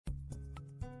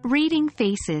Reading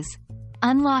faces.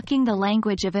 Unlocking the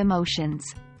language of emotions.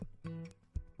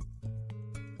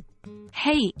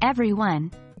 Hey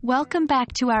everyone! Welcome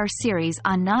back to our series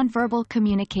on nonverbal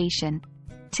communication.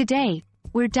 Today,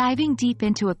 we're diving deep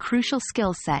into a crucial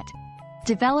skill set: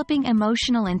 developing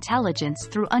emotional intelligence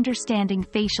through understanding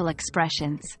facial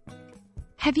expressions.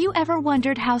 Have you ever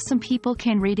wondered how some people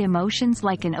can read emotions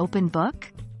like an open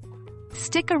book?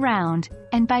 Stick around,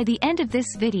 and by the end of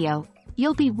this video,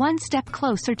 you'll be one step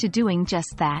closer to doing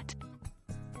just that.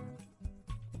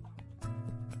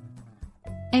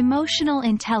 Emotional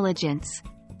intelligence,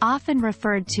 often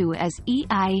referred to as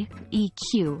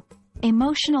EQ,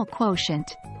 emotional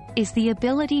quotient, is the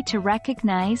ability to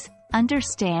recognize,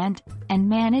 understand, and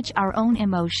manage our own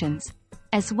emotions,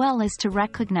 as well as to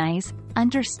recognize,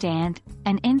 understand,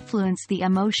 and influence the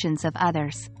emotions of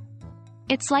others.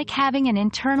 It's like having an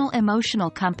internal emotional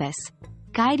compass,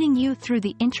 guiding you through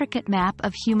the intricate map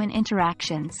of human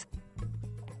interactions.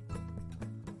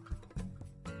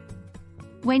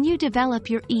 When you develop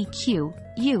your EQ,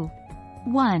 you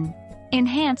 1.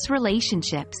 Enhance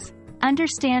relationships.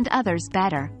 Understand others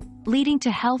better, leading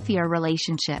to healthier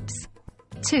relationships.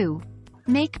 2.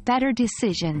 Make better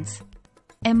decisions.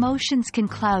 Emotions can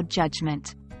cloud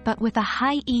judgment, but with a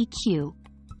high EQ,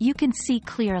 you can see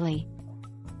clearly.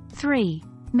 3.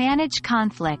 Manage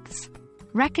conflicts.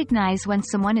 Recognize when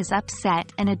someone is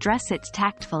upset and address it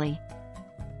tactfully.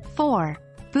 4.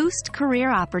 Boost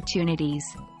career opportunities.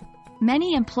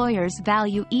 Many employers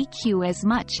value EQ as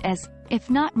much as, if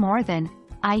not more than,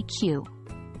 IQ.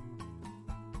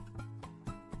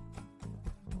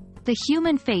 The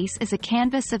human face is a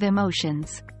canvas of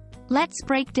emotions. Let's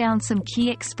break down some key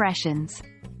expressions.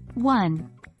 1.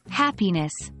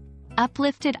 Happiness.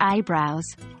 Uplifted eyebrows,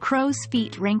 crow's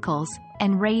feet wrinkles,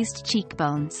 and raised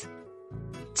cheekbones.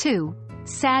 2.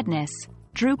 Sadness.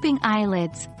 Drooping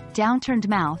eyelids, downturned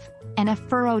mouth, and a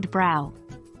furrowed brow.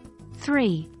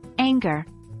 3. Anger.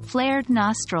 Flared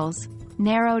nostrils,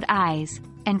 narrowed eyes,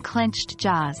 and clenched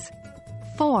jaws.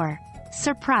 4.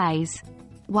 Surprise.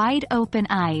 Wide open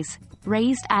eyes,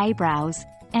 raised eyebrows,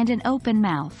 and an open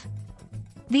mouth.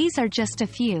 These are just a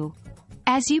few.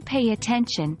 As you pay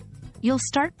attention, you'll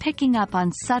start picking up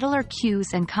on subtler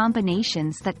cues and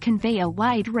combinations that convey a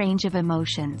wide range of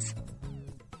emotions.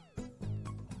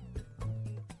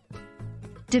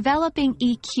 Developing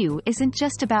EQ isn't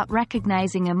just about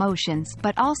recognizing emotions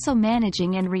but also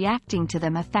managing and reacting to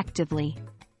them effectively.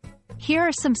 Here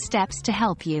are some steps to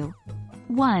help you.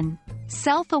 1.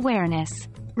 Self-awareness.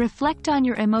 Reflect on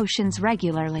your emotions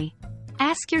regularly.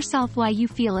 Ask yourself why you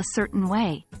feel a certain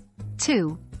way.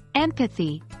 2.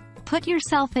 Empathy. Put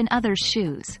yourself in others'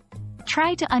 shoes.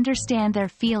 Try to understand their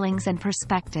feelings and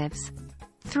perspectives.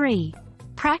 3.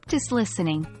 Practice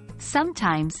listening.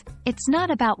 Sometimes, it's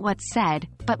not about what's said,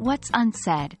 but what's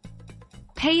unsaid.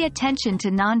 Pay attention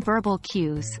to nonverbal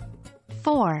cues.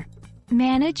 4.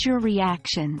 Manage your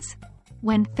reactions.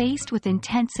 When faced with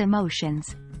intense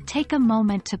emotions, take a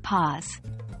moment to pause.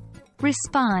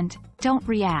 Respond, don't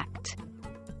react.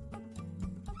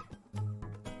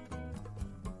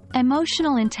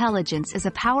 Emotional intelligence is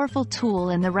a powerful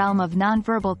tool in the realm of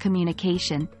nonverbal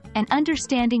communication, and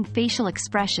understanding facial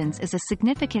expressions is a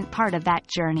significant part of that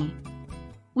journey.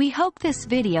 We hope this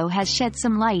video has shed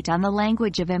some light on the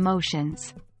language of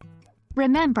emotions.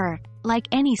 Remember, like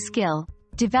any skill,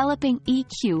 developing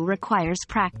EQ requires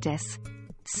practice.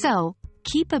 So,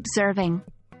 keep observing,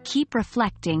 keep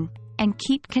reflecting, and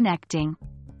keep connecting.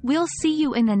 We'll see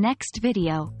you in the next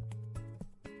video.